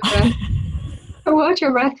 watch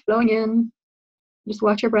your breath flowing in, just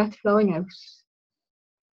watch your breath flowing out.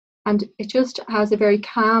 And it just has a very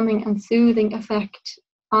calming and soothing effect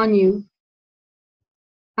on you.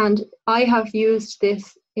 And I have used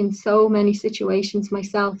this in so many situations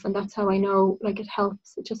myself, and that's how I know, like, it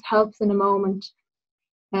helps. It just helps in a moment.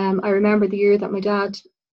 I remember the year that my dad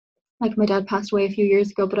passed away a few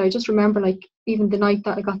years ago, but I just remember, like, even the night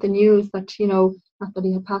that I got the news that, not that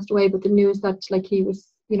he had passed away, but the news that, like, he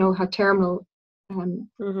was, had terminal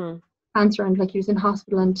cancer, and, like, he was in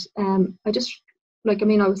hospital, and I just, like, I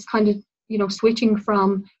mean, I was kind of, switching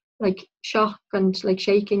from, like, shock and, like,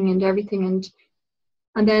 shaking and everything,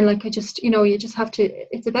 and then, like, I just, you just have to,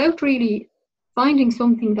 it's about really finding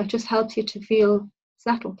something that just helps you to feel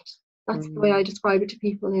settled. That's the way I describe it to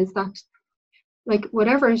people, is that, like,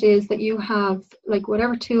 whatever it is that you have, like,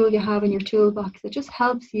 whatever tool you have in your toolbox, it just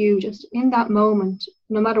helps you just in that moment,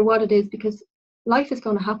 no matter what it is, because life is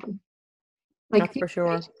going to happen. Like, that's for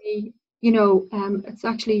sure. me, it's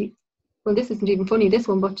actually, well, this isn't even funny, this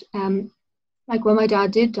one, but like, when my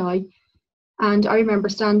dad did die, and I remember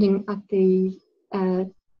standing at the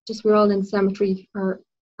we're all in the cemetery,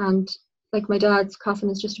 and like, my dad's coffin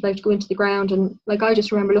is just about to go into the ground, and like, I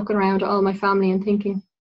just remember looking around at all my family and thinking,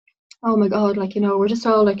 oh my God, like, we're just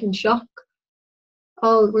all, like, in shock.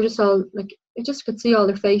 We're just all, like, I just could see all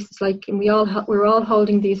their faces, like, and we were all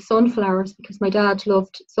holding these sunflowers, because my dad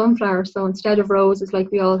loved sunflowers, so instead of roses,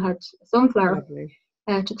 like, we all had a sunflower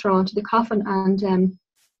to throw into the coffin, and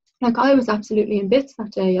like, I was absolutely in bits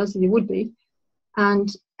that day, as you would be,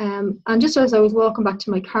 and just as I was walking back to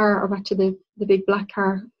my car, or back to the big black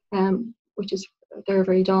car, which is, they're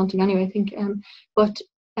very daunting anyway, I think, but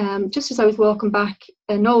just as I was walking back,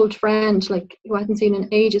 an old friend, like, who I hadn't seen in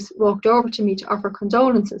ages, walked over to me to offer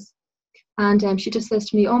condolences, and she just says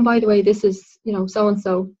to me, oh, by the way, this is, so and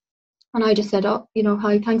so, and I just said, oh,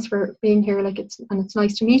 hi, thanks for being here, like, it's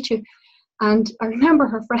nice to meet you. And I remember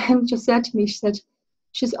her friend just said to me, she said,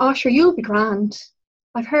 oh, sure, you'll be grand,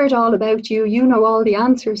 I've heard all about you, you know all the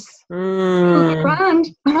answers, you'll be grand.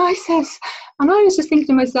 And I was just thinking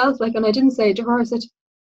to myself, like, and I didn't say it to her, I said,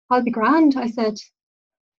 I'll be grand. I said,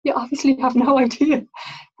 you obviously have no idea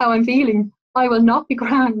how I'm feeling. I will not be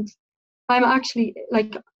grand. I'm actually,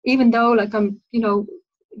 like, even though, like, I'm,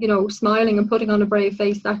 smiling and putting on a brave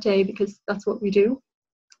face that day, because that's what we do,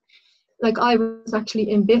 like, I was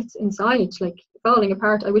actually in bits inside, like, falling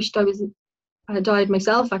apart. I wished I had died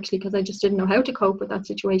myself, actually, because I just didn't know how to cope with that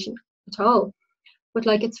situation at all. But,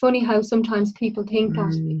 like, it's funny how sometimes people think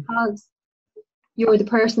that because you're the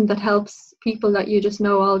person that helps people, that you just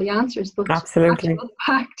know all the answers. But absolutely, in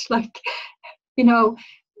fact, like,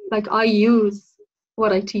 like, I use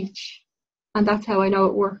what I teach, and that's how I know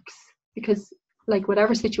it works. Because, like,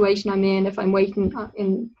 whatever situation I'm in, if I'm waiting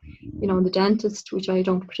in the dentist, which I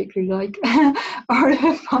don't particularly like, or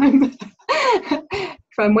if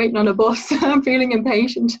I'm waiting on a bus, I'm feeling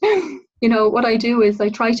impatient, what I do is I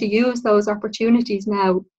try to use those opportunities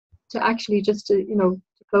now to actually just to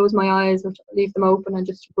close my eyes, or to leave them open, and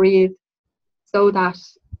just to breathe, so that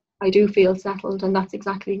I do feel settled. And that's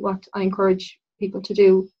exactly what I encourage people to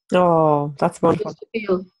do. Oh, that's wonderful.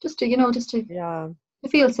 Just to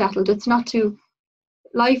feel settled. It's not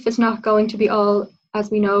life is not going to be all,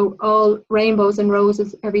 as we know, all rainbows and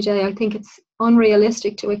roses every day. I think it's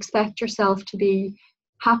unrealistic to expect yourself to be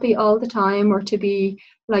happy all the time, or to be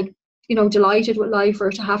like, you know, delighted with life, or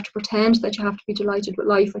to have to pretend that you have to be delighted with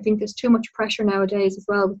life. I think there's too much pressure nowadays as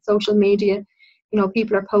well with social media. You know,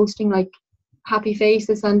 people are posting like happy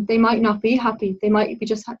faces, and they might not be happy. They might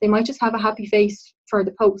just have a happy face for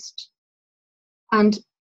the post, and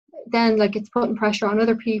then like it's putting pressure on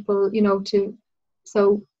other people, you know,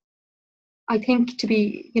 so I think to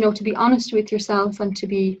be honest with yourself, and to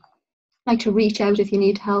be like, to reach out if you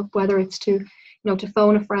need help, whether it's to, you know, to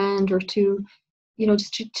phone a friend, or to, you know,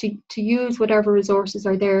 just to use whatever resources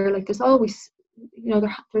are there. Like there's always, you know,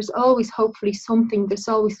 there's always hopefully something, there's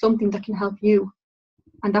always something that can help you.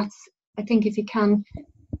 And that's, I think, if you can,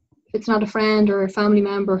 if it's not a friend or a family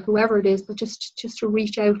member, whoever it is, but just to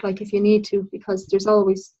reach out, like if you need to, because there's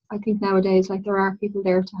always, I think nowadays, like there are people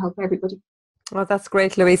there to help everybody. Well, that's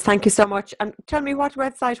great, Louise. Thank you so much. And tell me, what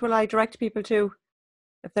website will I direct people to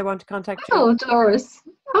if they want to contact you? Oh, Dolores,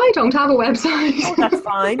 I don't have a website. Oh, that's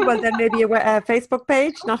fine. Well, then maybe a Facebook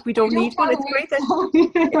page. Not, we don't need one. It's great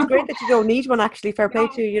that you don't need one, actually. Fair play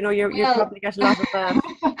to you. You know, you probably get a lot of...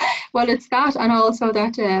 Well, it's that, and also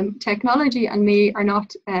that technology and me are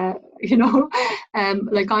not, you know,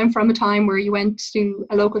 like I'm from a time where you went to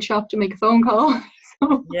a local shop to make a phone call.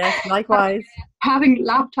 So, yes, likewise. Having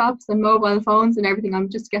laptops and mobile phones and everything, I'm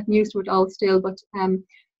just getting used to it all still. But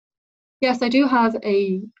yes, I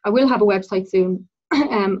will have a website soon.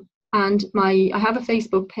 And I have a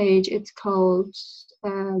Facebook page. It's called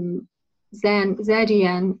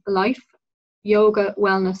ZEN Life Yoga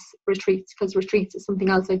Wellness Retreats, because retreats is something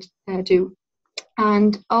else I do.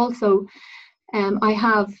 And also I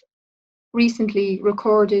have recently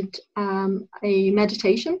recorded a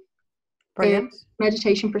meditation. Brilliant. A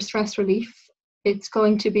meditation for stress relief. It's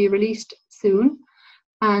going to be released soon,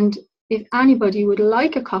 and if anybody would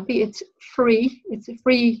like a copy, it's free. It's a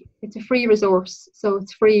free resource, so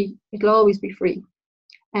it's free. It'll always be free.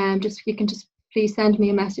 And you can just please send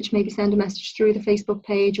me a message. Maybe send a message through the Facebook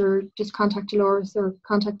page, or just contact Dolores, or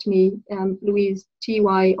contact me, Louise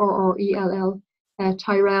Tyrrell,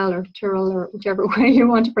 Tyrell or Tyrrell, or whichever way you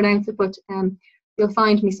want to pronounce it. But you'll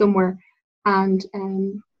find me somewhere, and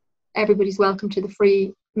everybody's welcome to the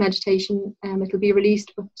free meditation. It'll be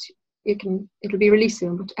released, but it'll be released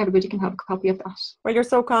soon, but everybody can have a copy of that. Well, you're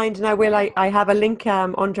so kind. Now, I have a link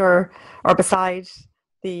under or beside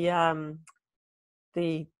the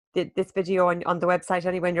this video on the website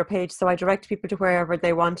anyway, on your page, so I direct people to wherever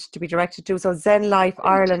they want to be directed to. So Zen Life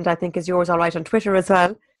Ireland, I think, is yours, all right, on Twitter as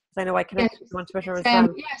well. I know I connect with you on Twitter as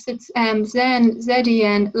well. Yes, it's Zen,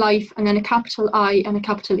 Z-E-N, Life, and then a capital I and a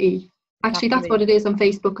capital E. Actually, that's what it is on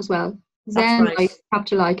Facebook as well. Zen Life,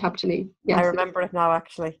 capital I, capital E. Yes. I remember it now,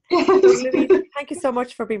 actually. Louise, thank you so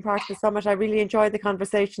much for being part of the summit. I really enjoyed the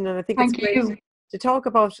conversation, and I think it's great to talk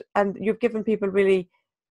about, and you've given people really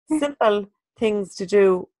simple things to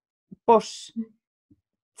do, but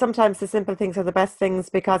sometimes the simple things are the best things,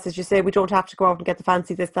 because, as you say, we don't have to go out and get the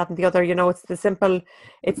fancy this, that and the other. You know, it's the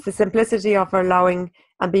simplicity of allowing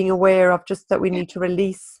and being aware of just that we need to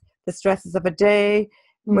release the stresses of a day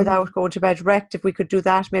without going to bed wrecked. If we could do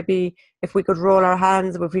that, maybe if we could roll our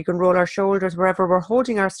hands, if we can roll our shoulders, wherever we're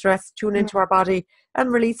holding our stress, tune into our body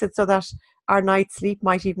and release it, so that our night's sleep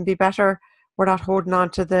might even be better. We're not holding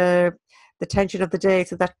on to the tension of the day,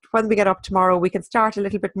 so that when we get up tomorrow, we can start a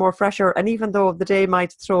little bit more fresher. And even though the day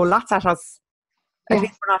might throw lots at us, at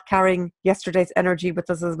least we're not carrying yesterday's energy with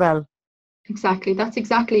us as well. Exactly. That's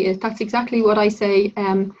exactly it. That's exactly what I say.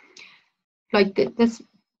 This,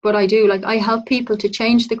 what I do, like I help people to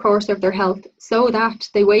change the course of their health so that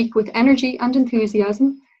they wake with energy and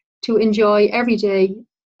enthusiasm to enjoy every day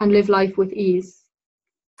and live life with ease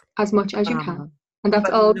as much as you can. And that's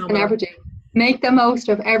all you can ever do. Make the most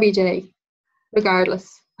of every day,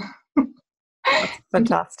 regardless. That's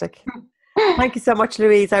fantastic. Thank you so much,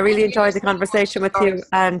 Louise. I really enjoyed the conversation with you,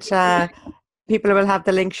 and people will have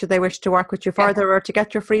the link should they wish to work with you further or to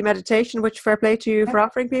get your free meditation, which fair play to you for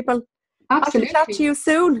offering people. Absolutely. I'll chat to you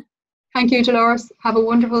soon. Thank you, Dolores. Have a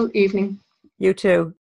wonderful evening. You too.